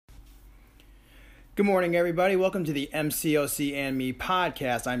Good morning, everybody. Welcome to the MCOC and Me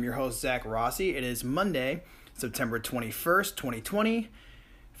podcast. I'm your host, Zach Rossi. It is Monday, September 21st, 2020.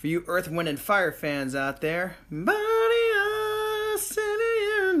 For you Earth, Wind, and Fire fans out there, that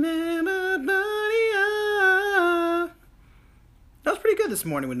was pretty good this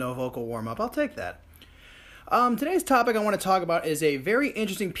morning with no vocal warm-up. I'll take that. Today's topic I want to talk about is a very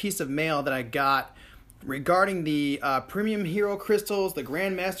interesting piece of mail that I got regarding the Premium Hero Crystals, the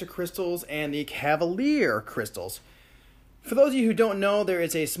Grandmaster Crystals, and the Cavalier Crystals. For those of you who don't know, there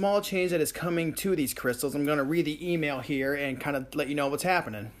is a small change that is coming to these crystals. I'm going to read the email here and kind of let you know what's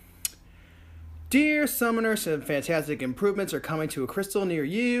happening. Dear Summoner, some fantastic improvements are coming to a crystal near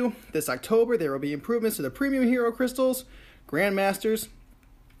you. This October, there will be improvements to the Premium Hero Crystals, Grandmasters,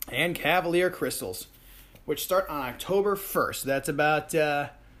 and Cavalier Crystals, which start on October 1st. That's about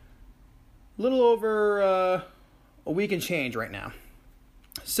little over a week and change right now.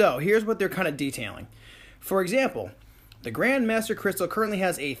 So here's what they're kind of detailing. For example, the Grandmaster Crystal currently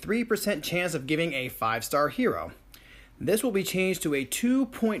has a 3% chance of giving a 5-star hero. This will be changed to a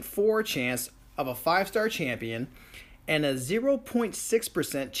 2.4 chance of a 5-star champion and a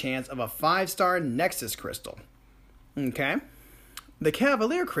 0.6% chance of a 5-star Nexus Crystal. Okay? The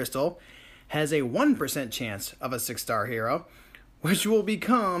Cavalier Crystal has a 1% chance of a 6-star hero, which will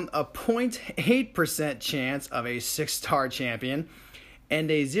become a 0.8% chance of a 6-star champion and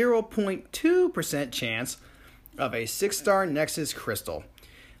a 0.2% chance of a 6-star Nexus Crystal.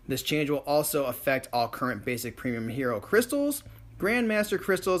 This change will also affect all current basic Premium Hero Crystals, Grandmaster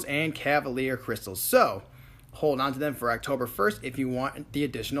Crystals, and Cavalier Crystals. So, hold on to them for October 1st if you want the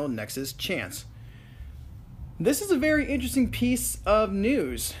additional Nexus chance. This is a very interesting piece of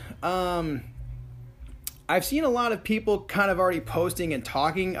news. I've seen a lot of people kind of already posting and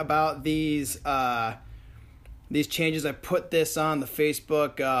talking about these changes. I put this on the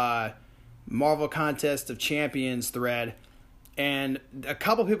Facebook Marvel Contest of Champions thread, and a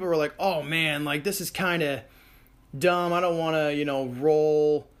couple people were like, "Oh man, like this is kind of dumb. I don't want to,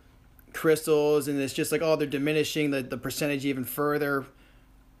 roll crystals." And it's just like, "Oh, they're diminishing the percentage even further."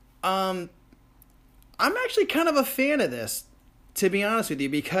 I'm actually kind of a fan of this, to be honest with you,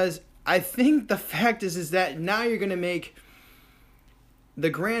 because I think the fact is that now you're going to make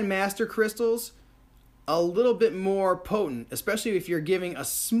the Grandmaster Crystals a little bit more potent, especially if you're giving a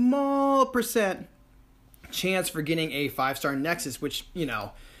small percent chance for getting a 5-star Nexus, which,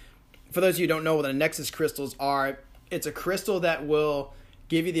 for those of you who don't know what the Nexus Crystals are, it's a crystal that will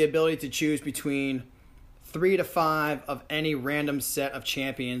give you the ability to choose between 3 to 5 of any random set of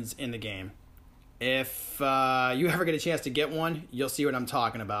champions in the game. If you ever get a chance to get one, you'll see what I'm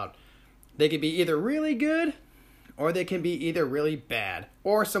talking about. They could be either really good, or they can be either really bad,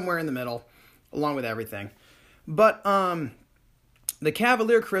 or somewhere in the middle, along with everything. But the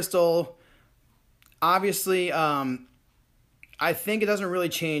Cavalier Crystal, obviously, I think it doesn't really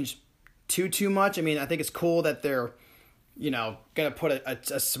change too much. I mean, I think it's cool that they're, going to put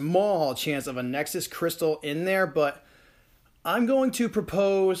a small chance of a Nexus Crystal in there, but I'm going to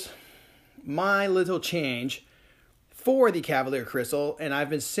propose my little change for the Cavalier Crystal, and I've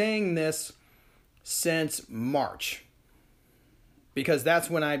been saying this since March, because that's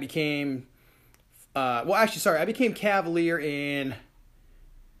when I became, I became Cavalier in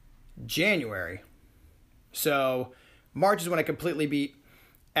January. So March is when I completely beat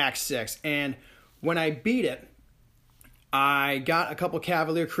Act 6, and when I beat it, I got a couple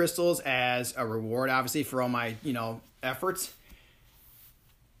Cavalier Crystals as a reward, obviously, for all my, efforts.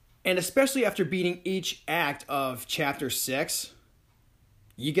 And especially after beating each act of Chapter 6,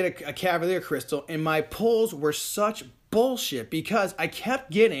 you get a Cavalier Crystal, and my pulls were such bullshit because I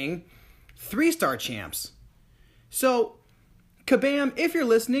kept getting 3-star champs. So, Kabam, if you're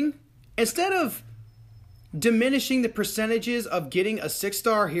listening, instead of diminishing the percentages of getting a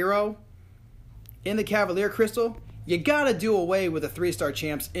 6-star hero in the Cavalier Crystal, you gotta do away with the 3-star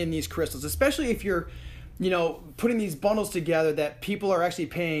champs in these crystals, especially if you're putting these bundles together that people are actually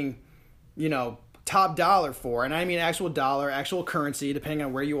paying, top dollar for. And I mean actual dollar, actual currency, depending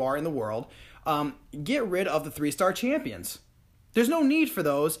on where you are in the world. Get rid of the 3-star champions. There's no need for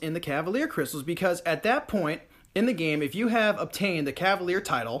those in the Cavalier Crystals, because at that point in the game, if you have obtained the Cavalier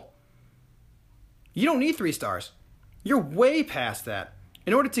title, you don't need 3 stars. You're way past that.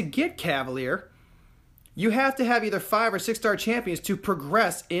 In order to get Cavalier, you have to have either 5 or 6-star champions to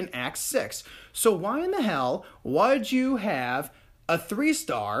progress in Act 6. So why in the hell would you have a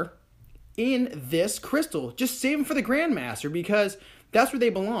 3-star in this crystal? Just save them for the Grandmaster, because that's where they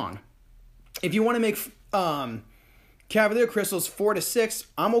belong. If you want to make Cavalier Crystals 4 to 6,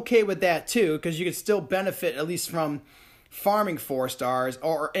 I'm okay with that too, because you could still benefit at least from farming 4 stars.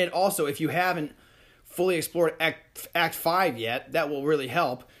 And also, if you haven't fully explored Act 5 yet. That will really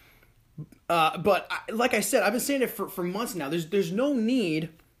help. But like I said, I've been saying it for months now. There's no need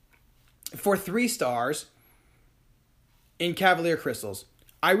for 3 stars in Cavalier crystals.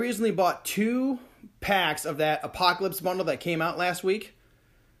 I recently bought 2 packs of that Apocalypse bundle that came out last week.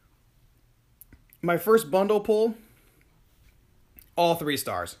 My first bundle pull, all 3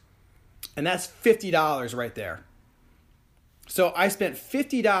 stars. And that's $50 right there. So I spent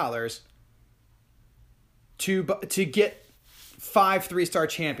 $50 to get 5 3-star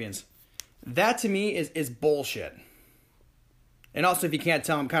champions. That to me is bullshit. And also, if you can't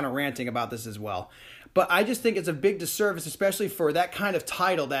tell, I'm kind of ranting about this as well. But I just think it's a big disservice, especially for that kind of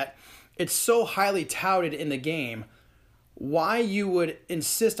title that it's so highly touted in the game. Why you would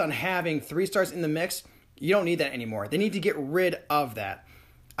insist on having 3 stars in the mix, you don't need that anymore. They need to get rid of that.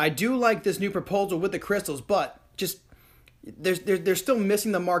 I do like this new proposal with the crystals, but just they're still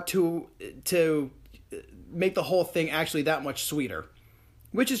missing the mark to make the whole thing actually that much sweeter.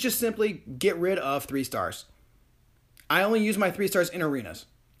 Which is just simply get rid of 3 stars. I only use my 3 stars in arenas.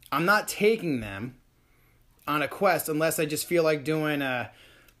 I'm not taking them on a quest unless I just feel like doing a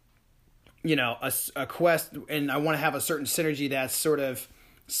quest and I want to have a certain synergy that's sort of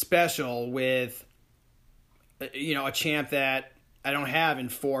special with a champ that I don't have in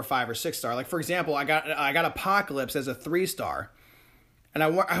 4, 5, or 6 star. Like, for example, I got Apocalypse as a 3 star, and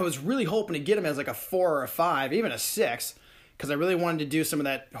I was really hoping to get him as like a 4 or a 5, even a 6, because I really wanted to do some of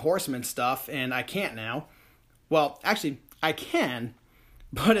that Horseman stuff, and I can't now. Well, actually, I can,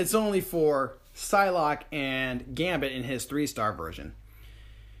 but it's only for Psylocke and Gambit in his 3-star version.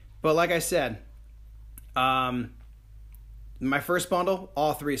 But like I said, my first bundle,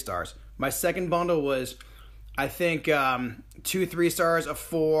 all 3 stars. My second bundle was, I think, 2 3-stars, a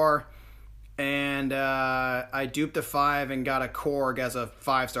 4, and I duped a 5 and got a Korg as a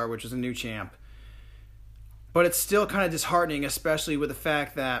 5-star, which was a new champ. But it's still kind of disheartening, especially with the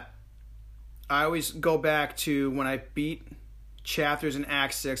fact that I always go back to when I beat chapters in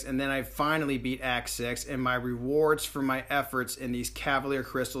Act 6, and then I finally beat Act 6, and my rewards for my efforts in these Cavalier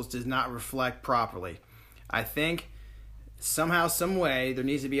crystals does not reflect properly. I think somehow, some way, there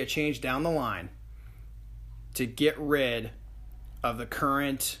needs to be a change down the line to get rid of the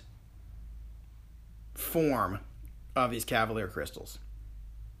current form of these Cavalier crystals.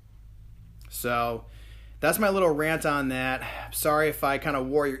 So that's my little rant on that. Sorry if I kind of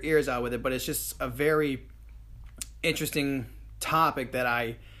wore your ears out with it, but it's just a very interesting topic that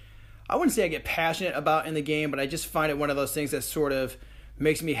I wouldn't say I get passionate about in the game, but I just find it one of those things that sort of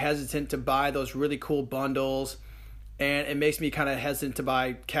makes me hesitant to buy those really cool bundles, and it makes me kind of hesitant to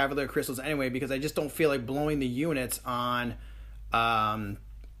buy Cavalier crystals anyway, because I just don't feel like blowing the units on a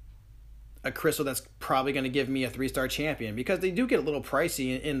crystal that's probably going to give me a 3-star champion, because they do get a little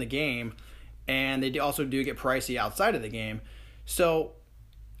pricey in the game, and they also do get pricey outside of the game. So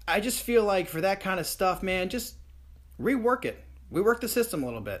I just feel like for that kind of stuff, man, just rework it. Rework the system a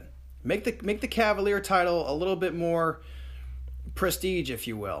little bit. Make the Cavalier title a little bit more prestige, if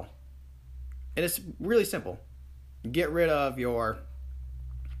you will. And it's really simple. Get rid of your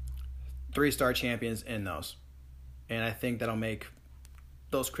 3-star champions in those. And I think that'll make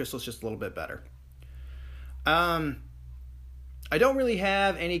those crystals just a little bit better. I don't really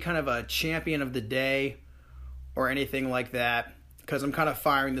have any kind of a champion of the day or anything like that, because I'm kind of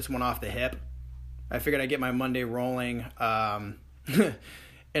firing this one off the hip. I figured I'd get my Monday rolling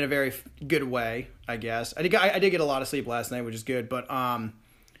in a very good way, I guess. I did get a lot of sleep last night, which is good. But I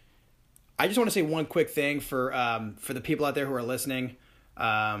just want to say one quick thing for the people out there who are listening.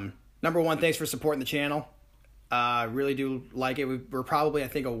 Number one, thanks for supporting the channel. I really do like it. We're probably, I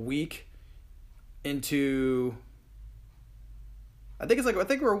think, a week into... I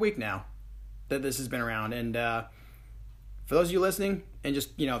think we're a week now that this has been around. And for those of you listening and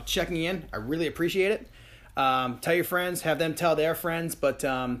just, checking in, I really appreciate it. Tell your friends, have them tell their friends. But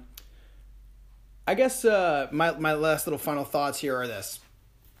I guess my last little final thoughts here are this.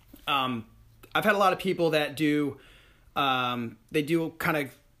 I've had a lot of people that do they do kind of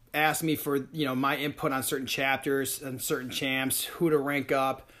ask me for my input on certain chapters and certain champs, who to rank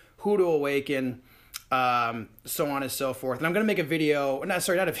up, who to awaken, so on and so forth. And I'm going to make a video, a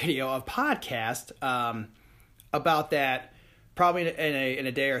podcast about that probably in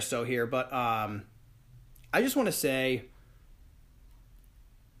a day or so here. But I just want to say,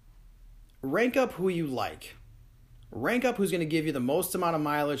 rank up who you like. Rank up who's going to give you the most amount of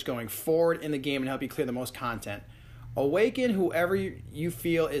mileage going forward in the game and help you clear the most content. Awaken whoever you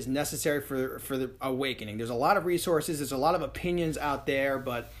feel is necessary for the awakening. There's a lot of resources. There's a lot of opinions out there.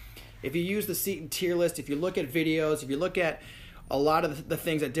 But if you use the seat and tier list, if you look at videos, if you look at a lot of the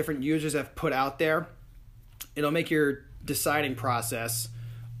things that different users have put out there, It'll make your deciding process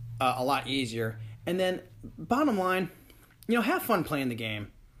a lot easier. And then, bottom line, have fun playing the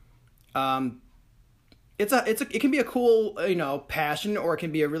game. It can be a cool, passion, or it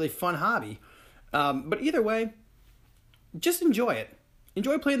can be a really fun hobby. But either way, just enjoy it.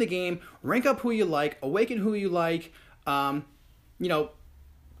 Enjoy playing the game. Rank up who you like. Awaken who you like. That's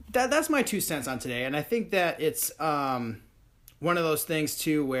my 2 cents on today. And I think that it's one of those things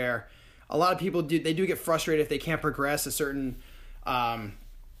too where a lot of people do get frustrated if they can't progress a certain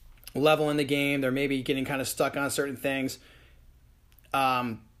level in the game. They're maybe getting kind of stuck on certain things.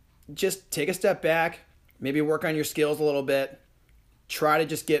 Just take a step back. Maybe work on your skills a little bit. Try to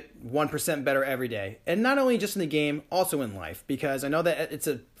just get 1% better every day. And not only just in the game, also in life. Because I know that it's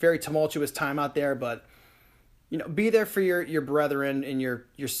a very tumultuous time out there, but be there for your brethren and your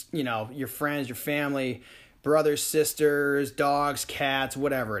friends, your family, brothers, sisters, dogs, cats,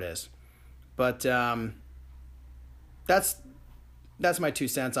 whatever it is. But that's my 2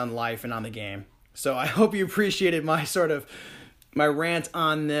 cents on life and on the game. So I hope you appreciated my rant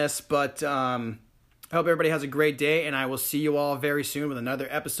on this, but I hope everybody has a great day, and I will see you all very soon with another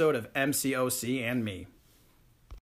episode of MCOC and Me.